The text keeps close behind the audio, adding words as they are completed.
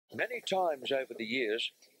Many times over the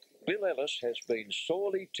years, Bill Ellis has been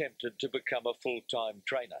sorely tempted to become a full-time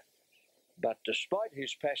trainer. But despite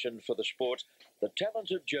his passion for the sport, the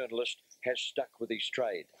talented journalist has stuck with his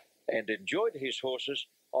trade and enjoyed his horses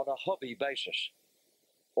on a hobby basis.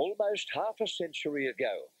 Almost half a century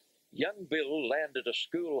ago, young Bill landed a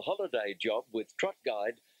school holiday job with Trot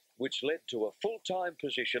Guide, which led to a full-time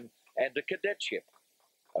position and a cadetship.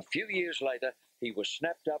 A few years later, he was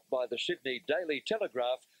snapped up by the Sydney Daily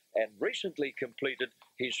Telegraph and recently completed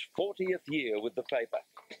his 40th year with the paper.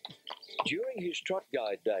 During his Trot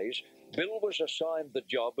Guide days, Bill was assigned the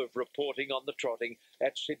job of reporting on the trotting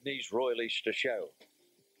at Sydney's Royal Easter Show.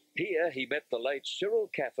 Here he met the late Cyril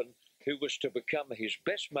Caffin, who was to become his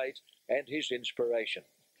best mate and his inspiration.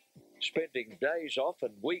 Spending days off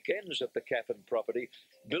and weekends at the Caffin property,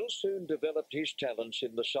 Bill soon developed his talents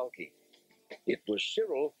in the sulky. It was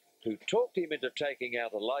Cyril who talked him into taking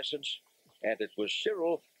out a licence, and it was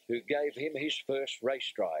Cyril who gave him his first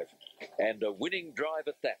race drive, and a winning drive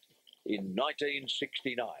at that, in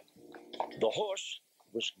 1969. The horse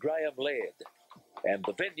was Graham Laird, and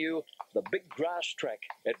the venue, the big grass track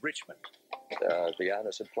at Richmond. The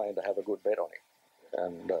owners had planned to have a good bet on him,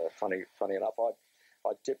 and funny enough,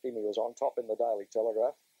 I tipped him. He was on top in the Daily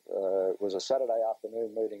Telegraph. It was a Saturday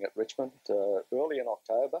afternoon meeting at Richmond, early in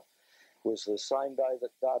October. Was the same day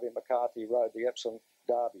that Darby McCarthy rode the Epsom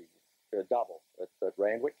Derby double at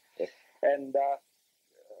Randwick. Yeah. And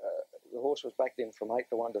the horse was backed in from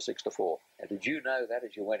 8-1 to 6-4. And did you know that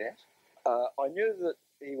as you went out? I knew that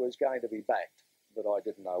he was going to be backed, but I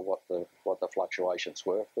didn't know what the fluctuations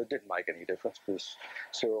were. It didn't make any difference because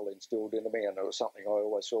Cyril instilled into me, and it was something I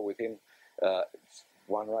always saw with him.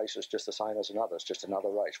 One race is just the same as another. It's just another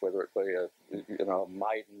race, whether it be a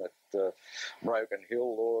maiden at Broken Hill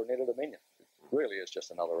or near Dominion. It really is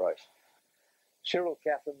just another race. Cyril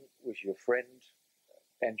Caffin was your friend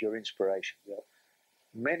and your inspiration. Yeah.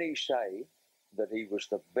 Many say that he was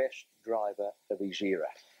the best driver of his era.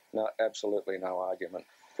 No, absolutely no argument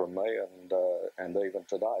from me, and even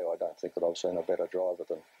today I don't think that I've seen a better driver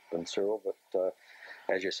than Cyril. But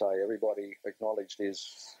as you say, everybody acknowledged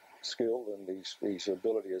his skill and his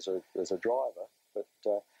ability as a driver,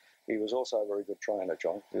 but he was also a very good trainer,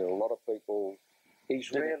 John. A lot of people...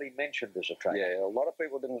 He's rarely mentioned as a trainer. Yeah, a lot of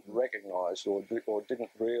people didn't recognise or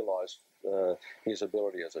didn't realise his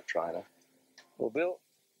ability as a trainer. Well, Bill,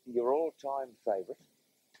 your all-time favourite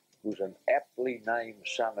was an aptly named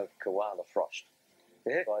son of Koala Frost,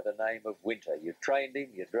 by the name of Winter. You trained him,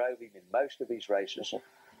 you drove him in most of his races,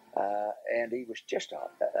 and he was just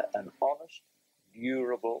an honest,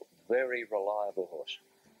 durable, very reliable horse.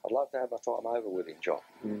 I'd love to have my time over with him, John.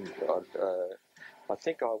 I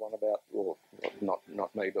think I won about, well,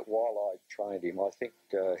 not me, but while I trained him, I think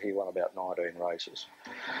he won about 19 races.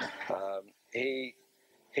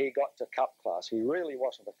 He got to cup class. He really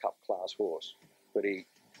wasn't a cup class horse, but he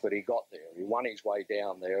got there. He won his way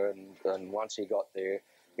down there, and once he got there,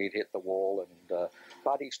 he'd hit the wall,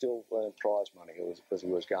 but he still earned prize money because he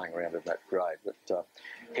was going around in that grade. But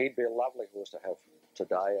he'd be a lovely horse to have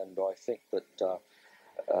today, and I think that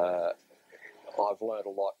I've learned a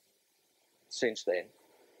lot since then,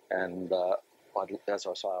 and as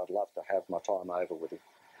I say, I'd love to have my time over with him.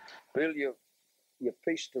 Bill, your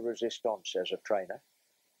piece de resistance as a trainer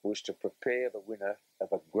was to prepare the winner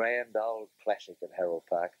of a grand old classic at Harold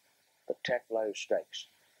Park, the Tatlow Stakes,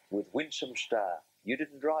 with Winsome Star. You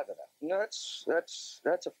didn't drive it up. No, it's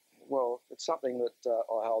something that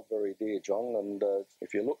I hold very dear, John, and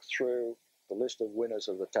if you look through the list of winners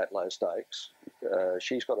of the Tatlow Stakes,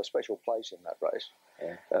 she's got a special place in that race.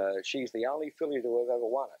 Yeah. She's the only filly to have ever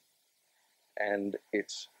won it, and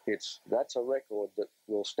that's a record that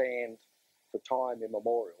will stand for time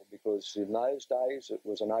immemorial, because in those days it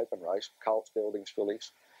was an open race, colts, geldings,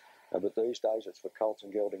 fillies, but these days it's for colts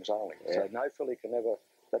and geldings only. Yeah. So no filly can ever.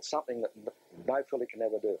 That's something that no filly can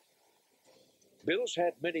ever do. Bill's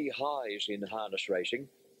had many highs in harness racing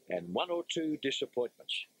and one or two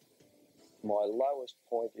disappointments. My lowest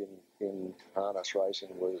point in harness racing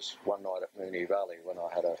was one night at Moonee Valley when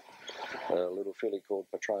I had a little filly called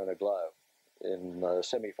Patrona Glow in the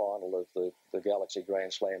semi-final of the Galaxy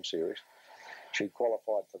Grand Slam Series. She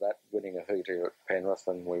qualified for that, winning a heat here at Penrith,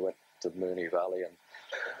 and we went to Moonee Valley, and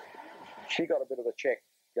she got a bit of a check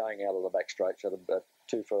going out of the back straight. She had about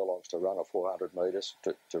 2 furlongs to run, or 400 metres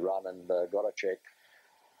to run, and got a check,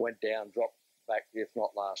 went down, dropped back, if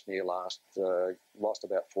not last, near last, lost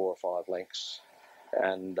about 4 or 5 lengths.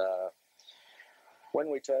 And when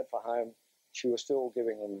we turned for home, she was still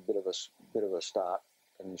giving them a bit of a start,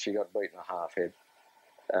 and she got beaten a half head.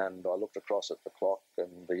 And I looked across at the clock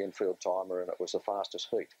and the infield timer, and it was the fastest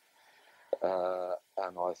heat.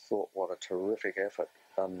 and I thought, what a terrific effort.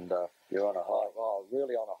 And You're on a high. oh,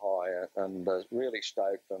 really on a high, and really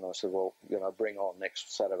stoked. And I said, well, bring on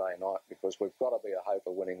next Saturday night, because we've got to be a hope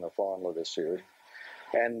of winning the final of this series.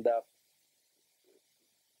 And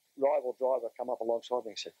rival driver come up alongside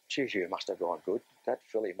me and said, geez, you must have gone good. That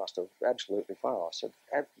filly must have absolutely fun. I said,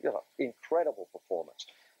 incredible performance.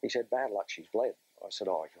 He said, bad luck, she's bled. I said,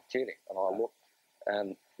 oh, you're kidding. And I looked,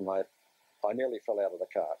 and mate, I nearly fell out of the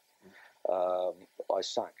cart. I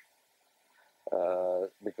sunk.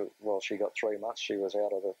 Because she got 3 months. She was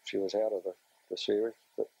out of the series.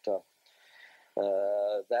 But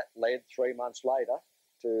that led 3 months later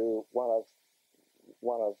to one of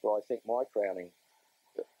I think my crowning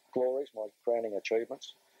glories, my crowning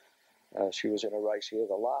achievements. She was in a race here,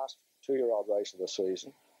 the last 2-year-old race of the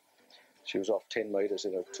season. She was off 10 metres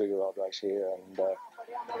in a 2-year-old race here, and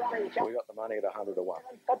we got the money at 100 to 1.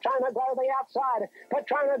 Patrona Glow the outside.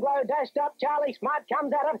 Patrona Glow dashed up. Charlie Smart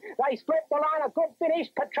comes at it. They split the line. A good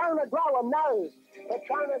finish. Patrona Glow and nose.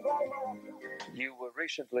 Patrona Glow. You were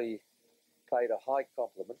recently paid a high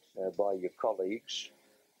compliment by your colleagues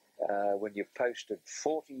when you posted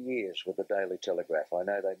 40 years with the Daily Telegraph. I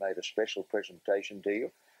know they made a special presentation to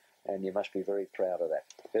you, and you must be very proud of that.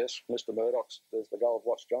 Yes, Mr. Murdoch's, there's the gold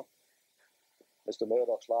watch, John. Mr.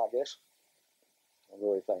 Murdoch's largesse. I'm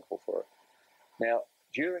very thankful for it. Now,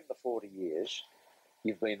 during the 40 years,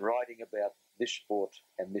 you've been writing about this sport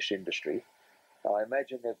and this industry. I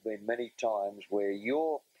imagine there have been many times where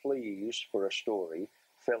your pleas for a story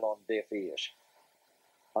fell on deaf ears.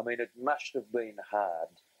 I mean, it must have been hard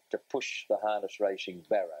to push the harness racing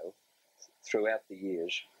barrow throughout the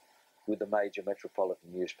years with the major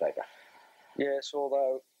metropolitan newspaper. Yes,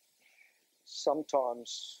 although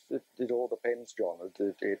sometimes it all depends, John.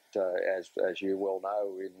 As you well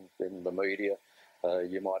know, in the media,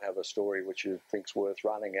 you might have a story which you think's worth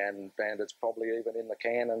running, and it's probably even in the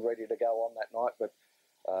can and ready to go on that night,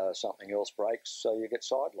 but something else breaks, so you get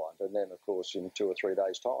sidelined, and then of course in 2 or 3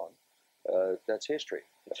 days' time, that's history,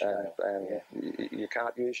 you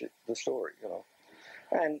can't use the story,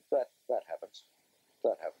 and that happens.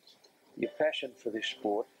 That happens. Your passion for this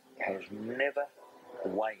sport has never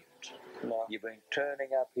waned. No. You've been turning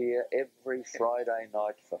up here every Friday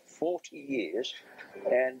night for 40 years,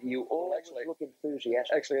 and you always look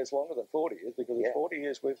enthusiastic. Actually, it's longer than 40 years, because it's 40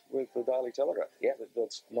 years with the Daily Telegraph. Yeah.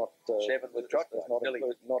 That's not... 7 with Trot Guide.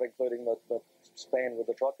 Not including the span with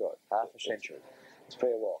the Trot Guide. Half a century. It's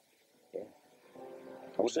fair while. Yeah.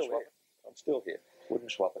 I'm still here.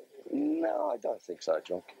 Wouldn't swap it. No, I don't think so,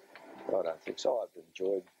 John. I don't think so. I've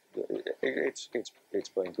enjoyed... It's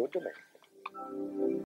been good to me.